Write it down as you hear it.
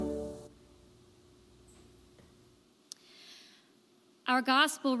Our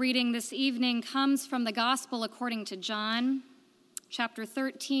gospel reading this evening comes from the Gospel according to John, chapter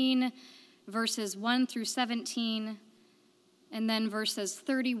 13, verses 1 through 17, and then verses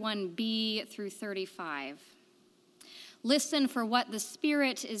 31b through 35. Listen for what the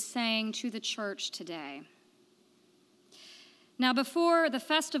Spirit is saying to the church today. Now, before the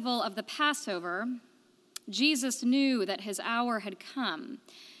festival of the Passover, Jesus knew that his hour had come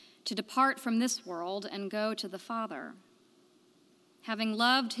to depart from this world and go to the Father. Having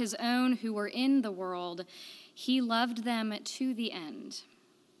loved his own who were in the world, he loved them to the end.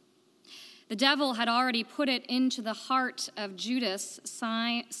 The devil had already put it into the heart of Judas,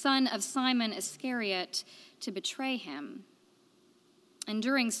 son of Simon Iscariot, to betray him. And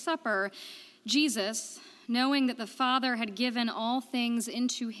during supper, Jesus, knowing that the Father had given all things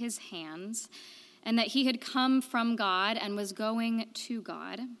into his hands, and that he had come from God and was going to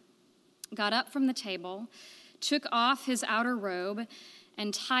God, got up from the table, took off his outer robe,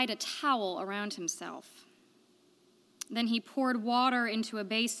 and tied a towel around himself. Then he poured water into a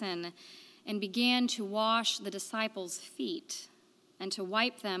basin and began to wash the disciples' feet and to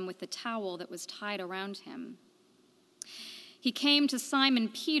wipe them with the towel that was tied around him. He came to Simon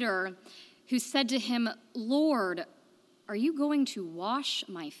Peter, who said to him, "Lord, are you going to wash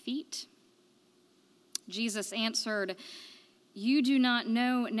my feet?" Jesus answered, "You do not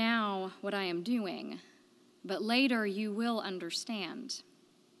know now what I am doing, but later you will understand."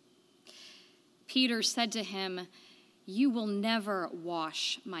 Peter said to him, "You will never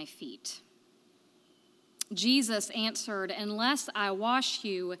wash my feet." Jesus answered, "Unless I wash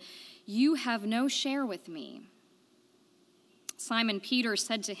you, you have no share with me." Simon Peter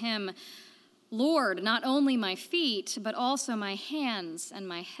said to him, "Lord, not only my feet, but also my hands and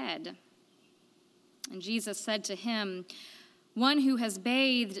my head." And Jesus said to him, "One who has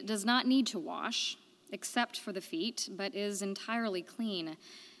bathed does not need to wash, except for the feet, but is entirely clean.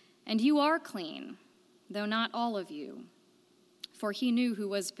 And you are clean, though not all of you." For he knew who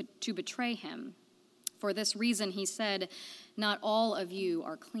was to betray him. For this reason he said, "Not all of you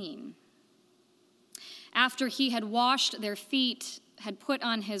are clean." After he had washed their feet, had put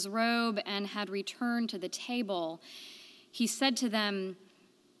on his robe, and had returned to the table, he said to them,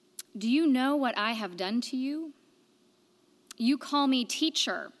 "Do you know what I have done to you? You call me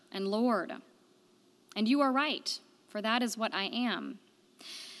teacher and Lord, and you are right, for that is what I am.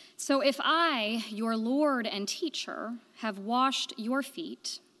 So if I, your Lord and teacher, have washed your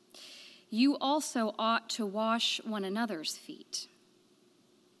feet, you also ought to wash one another's feet.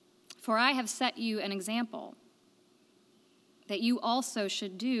 For I have set you an example, that you also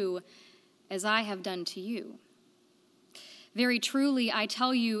should do as I have done to you. Very truly, I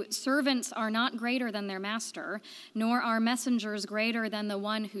tell you, servants are not greater than their master, nor are messengers greater than the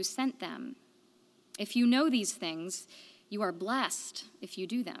one who sent them. If you know these things, you are blessed if you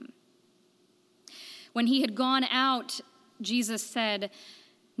do them." When he had gone out, Jesus said,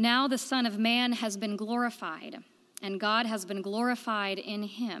 "Now the Son of Man has been glorified, and God has been glorified in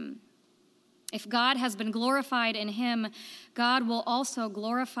him. If God has been glorified in him, God will also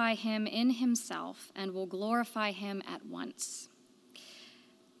glorify him in himself and will glorify him at once.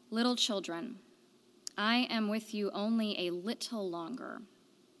 Little children, I am with you only a little longer.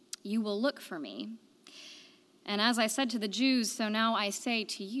 You will look for me. And as I said to the Jews, so now I say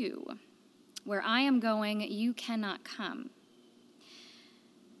to you, where I am going, you cannot come.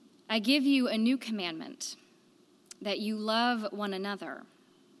 I give you a new commandment, that you love one another.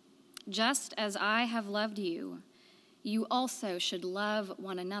 Just as I have loved you, you also should love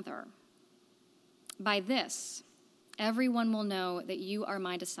one another. By this, everyone will know that you are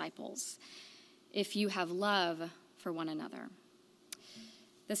my disciples, if you have love for one another."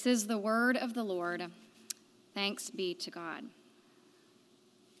 This is the word of the Lord. Thanks be to God.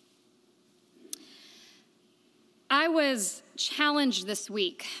 I was challenged this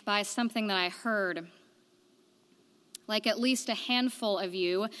week by something that I heard. Like at least a handful of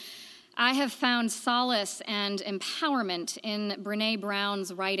you, I have found solace and empowerment in Brené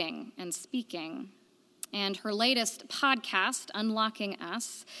Brown's writing and speaking. And her latest podcast, Unlocking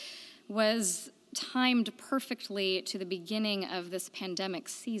Us, was timed perfectly to the beginning of this pandemic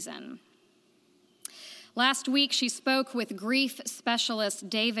season. Last week, she spoke with grief specialist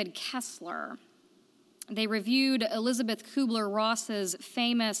David Kessler. They reviewed Elizabeth Kubler-Ross's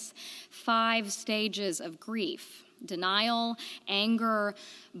famous 5 stages of grief: denial, anger,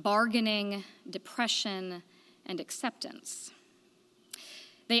 bargaining, depression, and acceptance.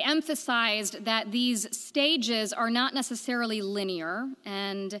 They emphasized that these stages are not necessarily linear,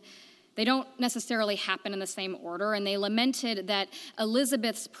 and They don't necessarily happen in the same order, and they lamented that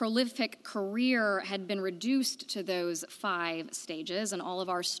Elizabeth's prolific career had been reduced to those 5 stages and all of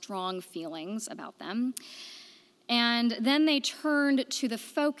our strong feelings about them. And then they turned to the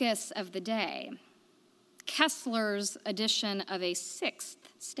focus of the day, Kessler's addition of a 6th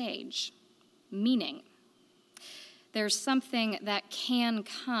stage, meaning. There's something that can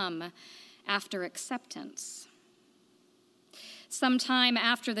come after acceptance. Sometime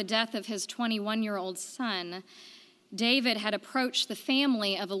after the death of his 21-year-old son, David had approached the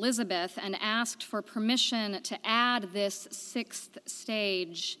family of Elizabeth and asked for permission to add this 6th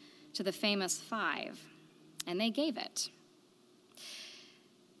stage to the famous 5, and they gave it.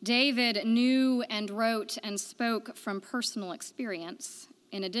 David knew and wrote and spoke from personal experience,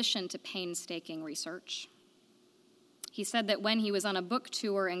 in addition to painstaking research. He said that when he was on a book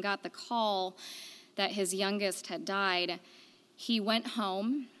tour and got the call that his youngest had died, he went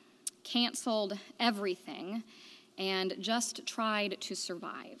home, canceled everything, and just tried to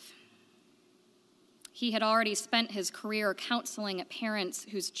survive. He had already spent his career counseling parents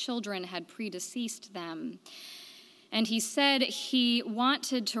whose children had predeceased them, and he said he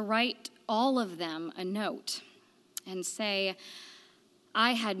wanted to write all of them a note and say,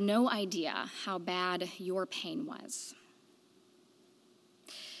 "I had no idea how bad your pain was."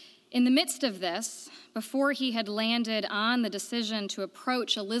 In the midst of this, before he had landed on the decision to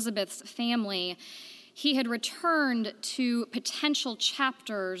approach Elizabeth's family, he had returned to potential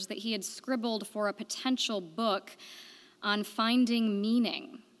chapters that he had scribbled for a potential book on finding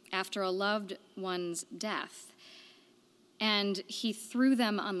meaning after a loved one's death, and he threw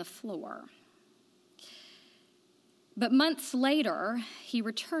them on the floor. But months later, he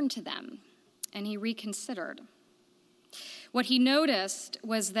returned to them, and he reconsidered. What he noticed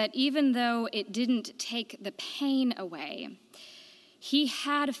was that even though it didn't take the pain away, he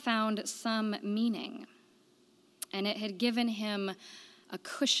had found some meaning, and it had given him a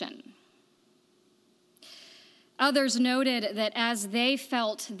cushion. Others noted that as they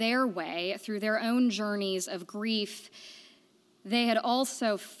felt their way through their own journeys of grief, they had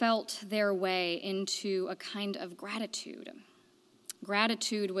also felt their way into a kind of gratitude.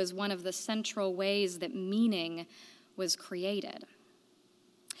 Gratitude was one of the central ways that meaning was created.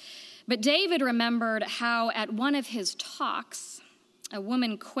 But David remembered how at one of his talks, a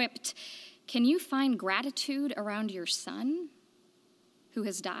woman quipped, "Can you find gratitude around your son who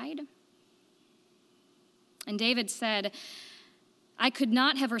has died?" And David said, "I could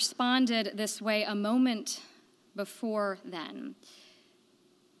not have responded this way a moment before then.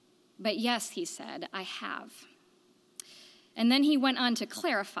 But yes," he said, "I have." And then he went on to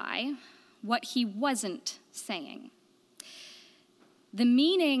clarify what he wasn't saying. The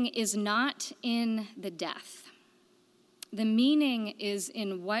meaning is not in the death. The meaning is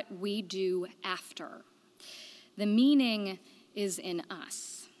in what we do after. The meaning is in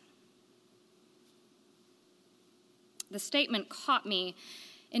us. The statement caught me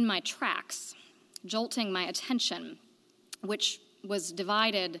in my tracks, jolting my attention, which was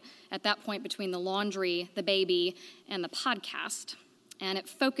divided at that point between the laundry, the baby, and the podcast, and it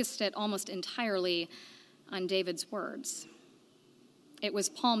focused it almost entirely on David's words. It was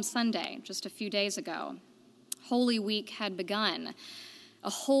Palm Sunday, just a few days ago. Holy Week had begun, a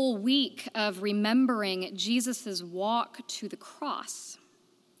whole week of remembering Jesus' walk to the cross,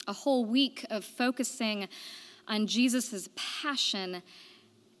 a whole week of focusing on Jesus' passion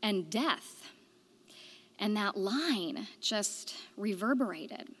and death. And that line just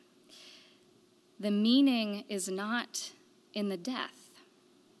reverberated. The meaning is not in the death.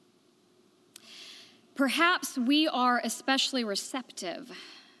 Perhaps we are especially receptive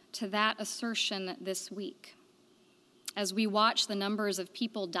to that assertion this week as we watch the numbers of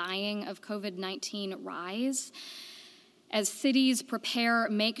people dying of COVID-19 rise, as cities prepare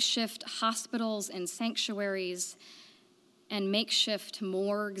makeshift hospitals and sanctuaries and makeshift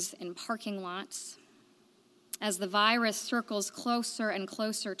morgues in parking lots, as the virus circles closer and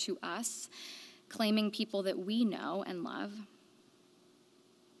closer to us, claiming people that we know and love.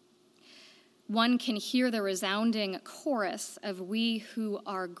 One can hear the resounding chorus of we who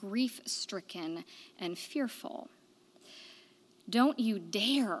are grief-stricken and fearful. Don't you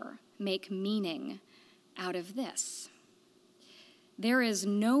dare make meaning out of this. There is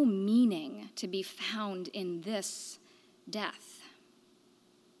no meaning to be found in this death.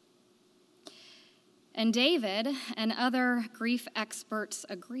 And David and other grief experts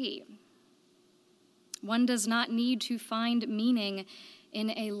agree. One does not need to find meaning in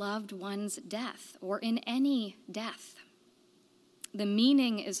a loved one's death or in any death. The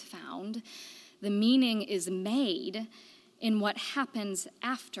meaning is found, the meaning is made in what happens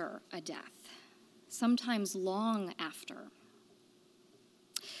after a death, sometimes long after.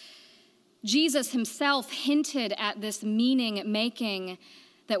 Jesus himself hinted at this meaning-making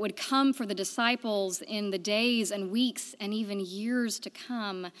that would come for the disciples in the days and weeks and even years to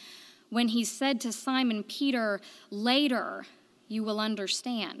come when he said to Simon Peter, "Later you will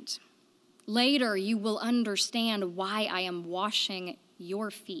understand. Later you will understand why I am washing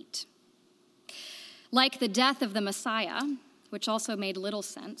your feet." Like the death of the Messiah, which also made little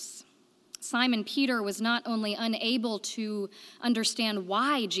sense, Simon Peter was not only unable to understand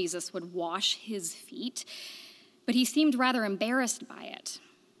why Jesus would wash his feet, but he seemed rather embarrassed by it.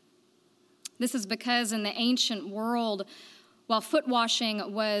 This is because in the ancient world, while foot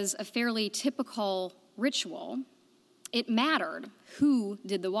washing was a fairly typical ritual, it mattered who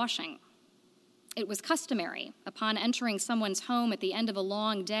did the washing. It was customary upon entering someone's home at the end of a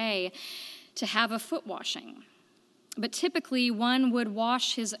long day to have a foot washing. But typically, one would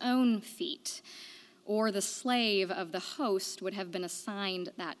wash his own feet, or the slave of the host would have been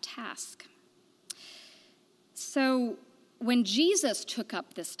assigned that task. So when Jesus took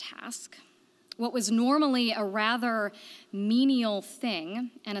up this task, what was normally a rather menial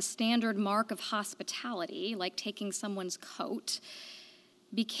thing and a standard mark of hospitality, like taking someone's coat,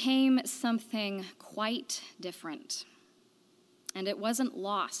 became something quite different. And it wasn't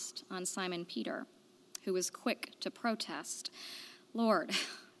lost on Simon Peter, who was quick to protest, "Lord,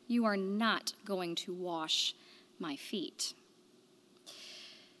 you are not going to wash my feet."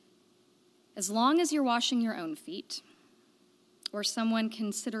 As long as you're washing your own feet, or someone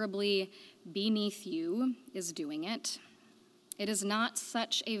considerably beneath you is doing it, it is not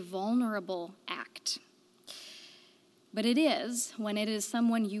such a vulnerable act. But it is when it is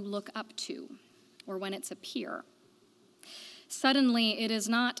someone you look up to, or when it's a peer. Suddenly, it is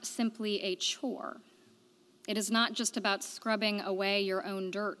not simply a chore. It is not just about scrubbing away your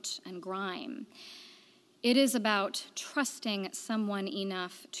own dirt and grime. It is about trusting someone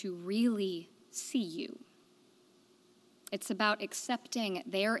enough to really see you. It's about accepting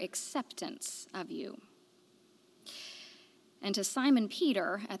their acceptance of you. And to Simon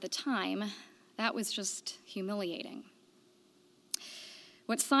Peter at the time, that was just humiliating.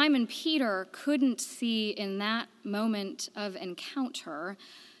 What Simon Peter couldn't see in that moment of encounter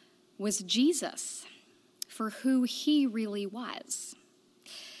was Jesus for who he really was.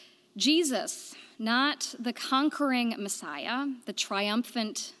 Jesus, not the conquering Messiah, the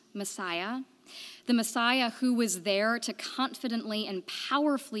triumphant Messiah, the Messiah who was there to confidently and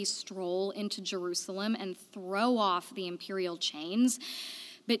powerfully stroll into Jerusalem and throw off the imperial chains,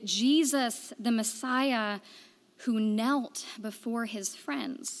 but Jesus, the Messiah who knelt before his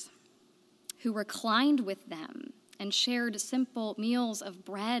friends, who reclined with them and shared simple meals of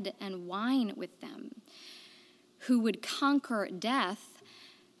bread and wine with them, who would conquer death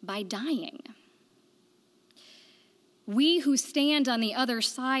by dying. We who stand on the other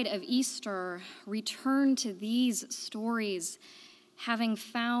side of Easter return to these stories having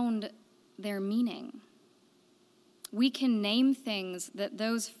found their meaning. We can name things that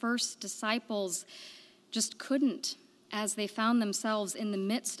those first disciples just couldn't as they found themselves in the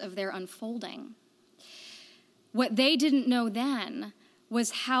midst of their unfolding. What they didn't know then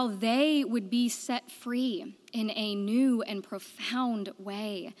was how they would be set free in a new and profound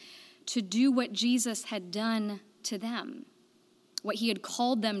way to do what Jesus had done to them, what he had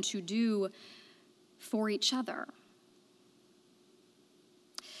called them to do for each other.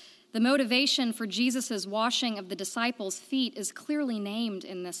 The motivation for Jesus' washing of the disciples' feet is clearly named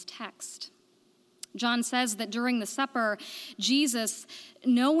in this text. John says that during the supper, Jesus,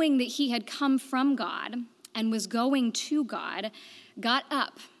 knowing that he had come from God and was going to God, got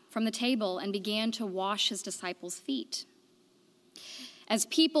up from the table and began to wash his disciples' feet. As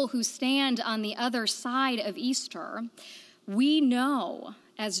people who stand on the other side of Easter, we know,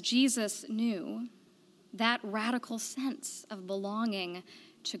 as Jesus knew, that radical sense of belonging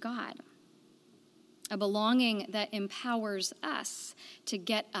to God, a belonging that empowers us to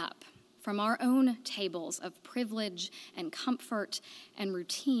get up from our own tables of privilege and comfort and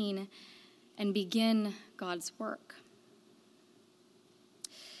routine and begin God's work.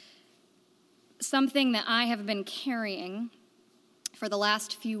 Something that I have been carrying for the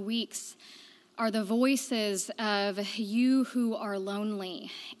last few weeks are the voices of you who are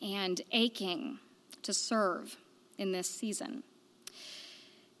lonely and aching to serve in this season.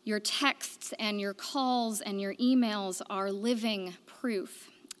 Your texts and your calls and your emails are living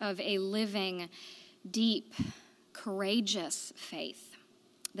proof of a living, deep, courageous faith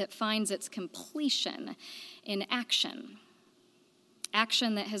that finds its completion in action.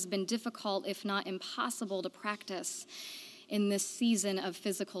 Action that has been difficult, if not impossible, to practice in this season of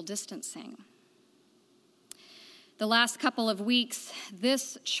physical distancing. The last couple of weeks,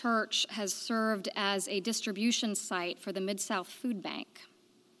 this church has served as a distribution site for the Mid-South Food Bank,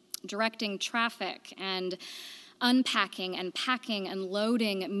 directing traffic and unpacking and packing and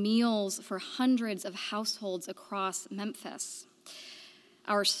loading meals for hundreds of households across Memphis.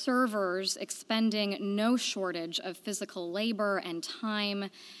 Our servers expending no shortage of physical labor and time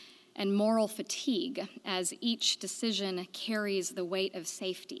and moral fatigue as each decision carries the weight of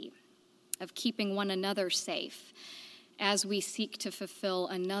safety, of keeping one another safe as we seek to fulfill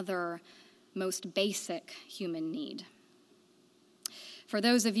another most basic human need. For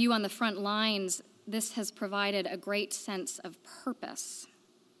those of you on the front lines, this has provided a great sense of purpose.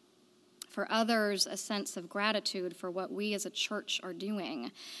 For others, a sense of gratitude for what we as a church are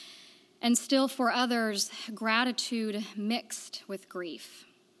doing. And still for others, gratitude mixed with grief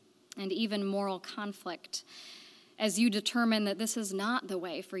and even moral conflict as you determine that this is not the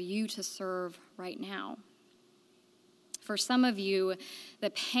way for you to serve right now. For some of you,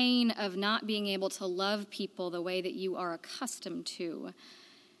 the pain of not being able to love people the way that you are accustomed to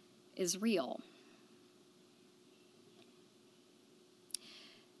is real.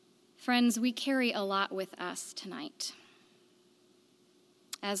 Friends, we carry a lot with us tonight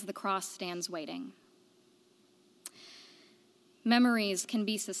as the cross stands waiting. Memories can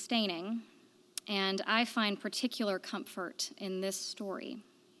be sustaining, and I find particular comfort in this story.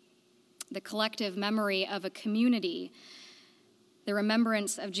 The collective memory of a community, the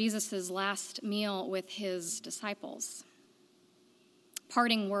remembrance of Jesus' last meal with his disciples.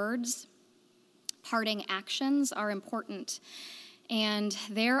 Parting words, parting actions are important. And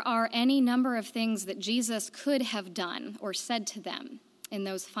there are any number of things that Jesus could have done or said to them in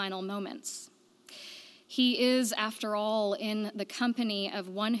those final moments. He is, after all, in the company of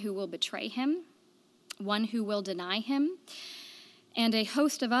one who will betray him, one who will deny him, and a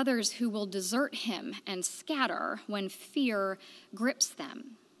host of others who will desert him and scatter when fear grips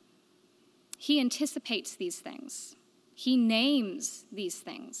them. He anticipates these things. He names these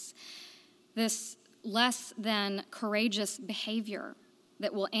things. This less than courageous behavior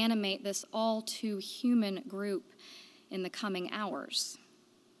that will animate this all too human group in the coming hours.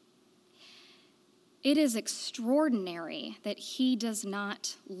 It is extraordinary that he does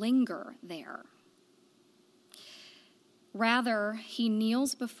not linger there. Rather, he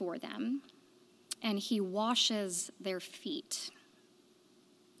kneels before them and he washes their feet.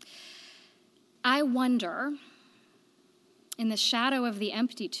 I wonder, in the shadow of the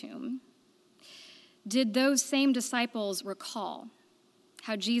empty tomb, did those same disciples recall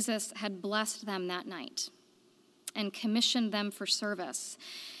how Jesus had blessed them that night and commissioned them for service,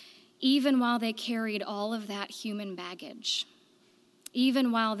 even while they carried all of that human baggage,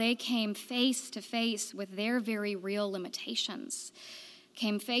 even while they came face to face with their very real limitations,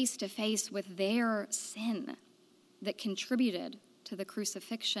 came face to face with their sin that contributed to the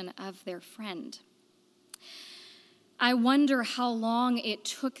crucifixion of their friend? I wonder how long it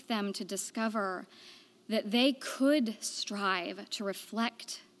took them to discover that they could strive to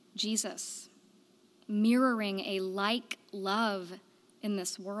reflect Jesus, mirroring a like love in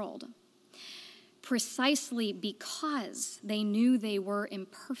this world, precisely because they knew they were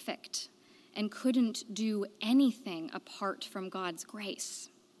imperfect and couldn't do anything apart from God's grace.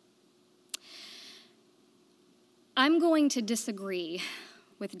 I'm going to disagree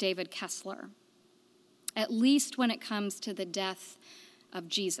with David Kessler, at least when it comes to the death of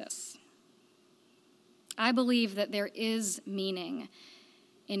Jesus. I believe that there is meaning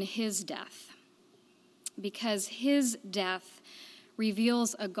in his death, because his death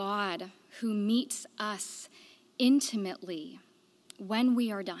reveals a God who meets us intimately when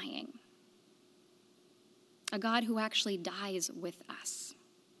we are dying, a God who actually dies with us.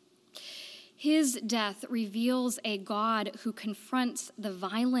 His death reveals a God who confronts the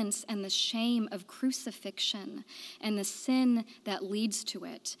violence and the shame of crucifixion and the sin that leads to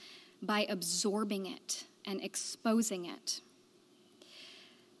it by absorbing it and exposing it.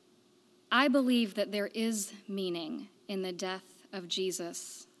 I believe that there is meaning in the death of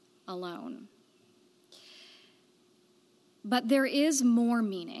Jesus alone. But there is more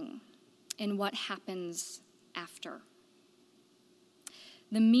meaning in what happens after.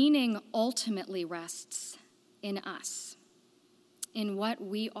 The meaning ultimately rests in us, in what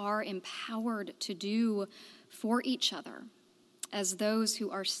we are empowered to do for each other as those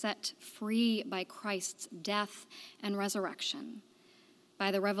who are set free by Christ's death and resurrection,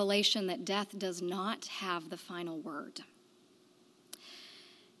 by the revelation that death does not have the final word.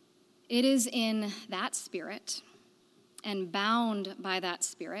 It is in that spirit and bound by that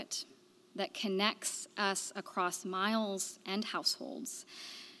spirit that connects us across miles and households,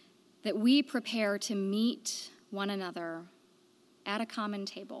 that we prepare to meet one another at a common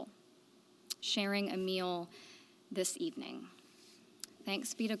table, sharing a meal this evening.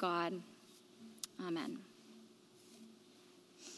 Thanks be to God. Amen.